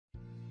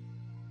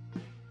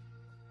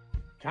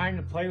Time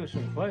to play with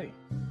some clay.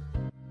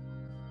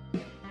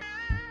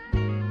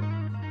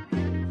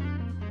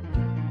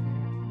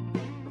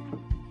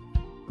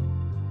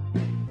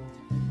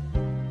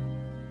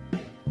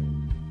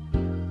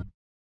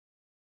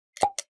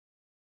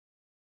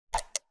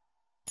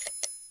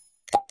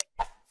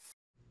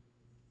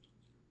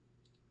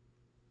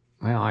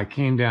 Well, I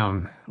came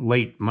down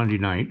late Monday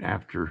night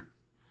after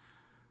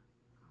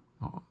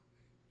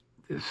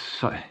this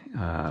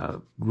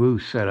glue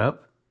set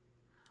up,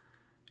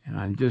 and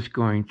I'm just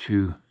going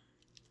to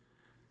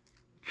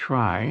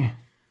try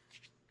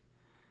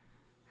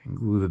and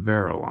glue the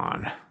barrel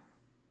on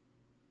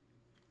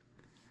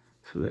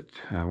so that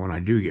when I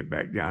do get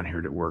back down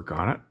here to work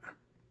on it,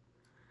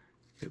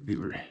 it'll be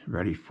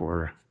ready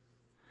for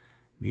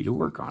me to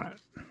work on it.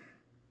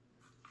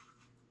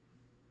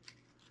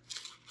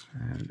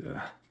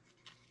 And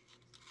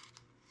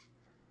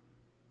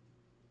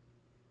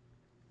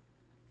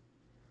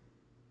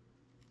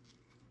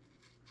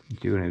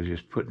doing is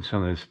just putting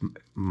some of this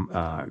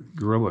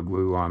Gorilla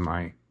Glue on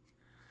my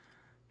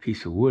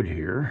piece of wood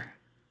here.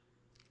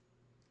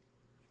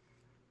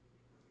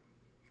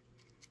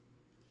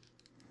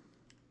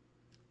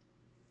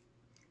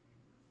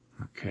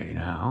 Okay,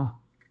 now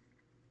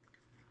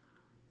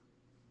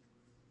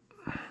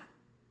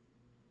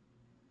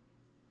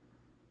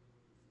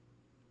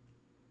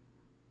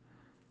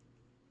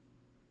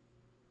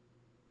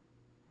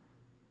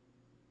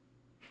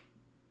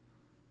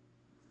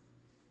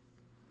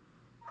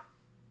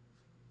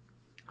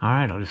all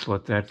right, I'll just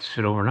let that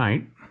sit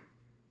overnight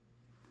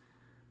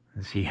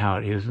and see how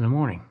it is in the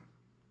morning,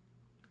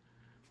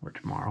 or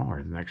tomorrow,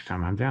 or the next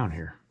time I'm down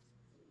here.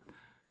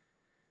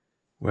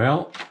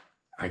 Well,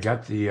 I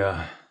got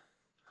the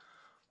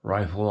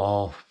rifle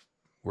all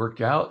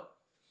worked out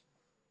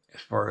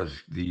as far as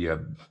the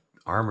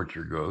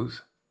armature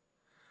goes,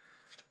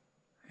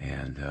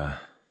 and now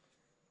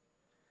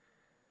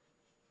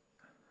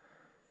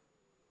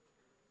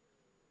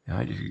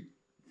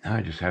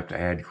I just have to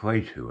add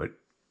clay to it.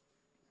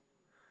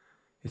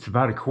 It's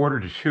about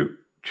 1:45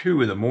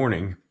 in the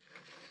morning.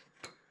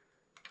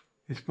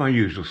 It's my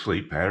usual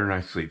sleep pattern.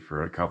 I sleep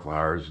for a couple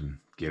hours and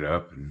get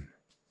up, and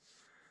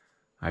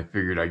I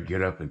figured I'd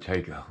get up and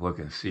take a look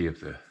and see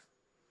if the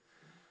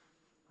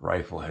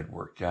rifle had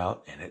worked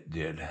out, and it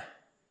did.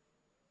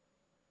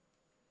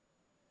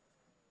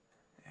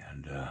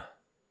 And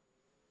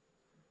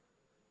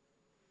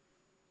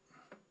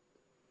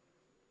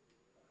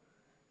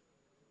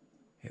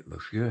it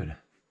looks good.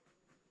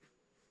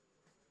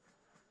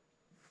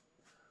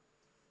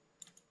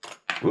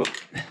 Whoop.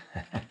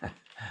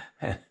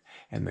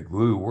 And the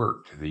glue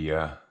worked.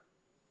 The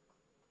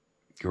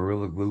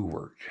Gorilla Glue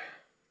worked.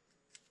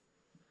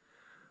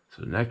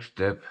 So the next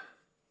step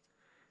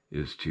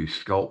is to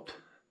sculpt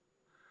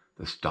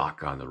the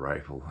stock on the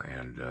rifle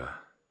and the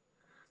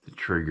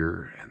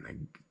trigger and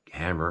the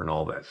hammer and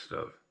all that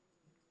stuff.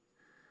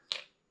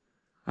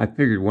 I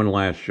figured one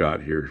last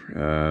shot here.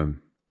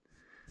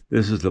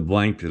 This is the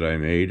blank that I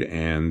made,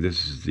 and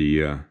this is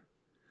the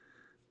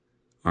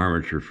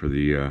armature for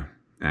the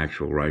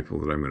actual rifle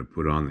that I'm going to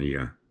put on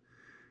the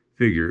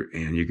figure,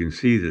 and you can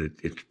see that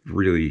it's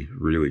really,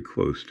 really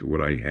close to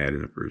what I had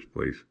in the first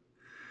place.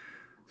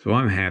 So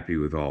I'm happy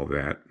with all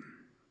that.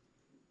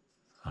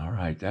 All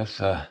right,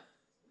 that's let's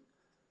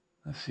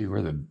see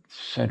where the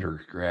center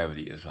of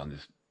gravity is on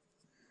this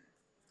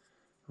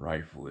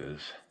rifle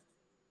is.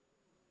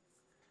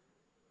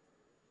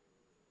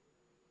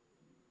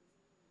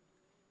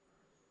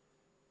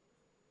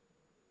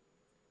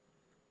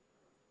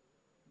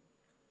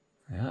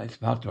 Yeah, it's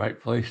about the right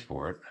place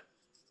for it.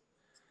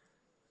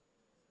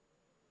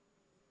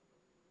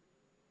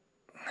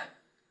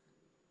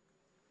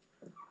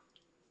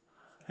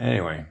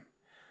 Anyway,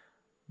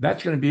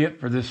 that's going to be it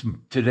for this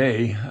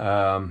today.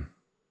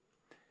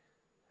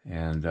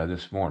 And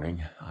this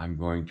morning, I'm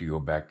going to go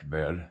back to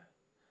bed,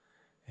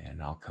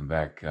 and I'll come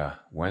back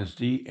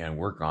Wednesday and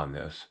work on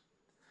this.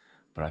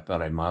 But I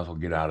thought I might as well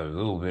get out a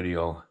little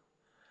video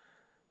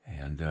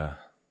and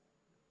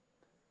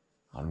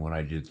on what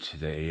I did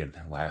today and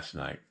last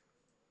night.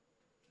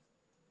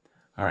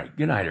 All right,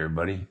 good night,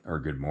 everybody, or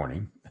good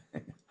morning.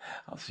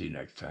 I'll see you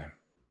next time.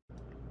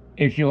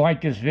 If you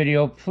like this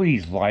video,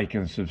 please like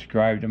and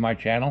subscribe to my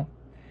channel.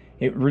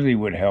 It really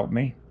would help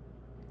me.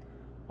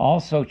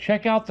 Also,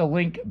 check out the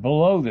link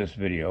below this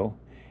video.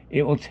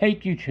 It will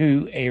take you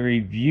to a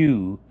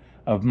review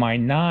of my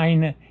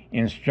 9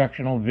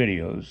 instructional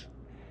videos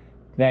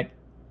that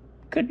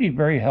could be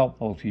very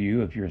helpful to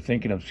you if you're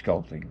thinking of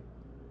sculpting.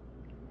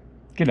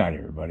 Good night,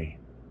 everybody.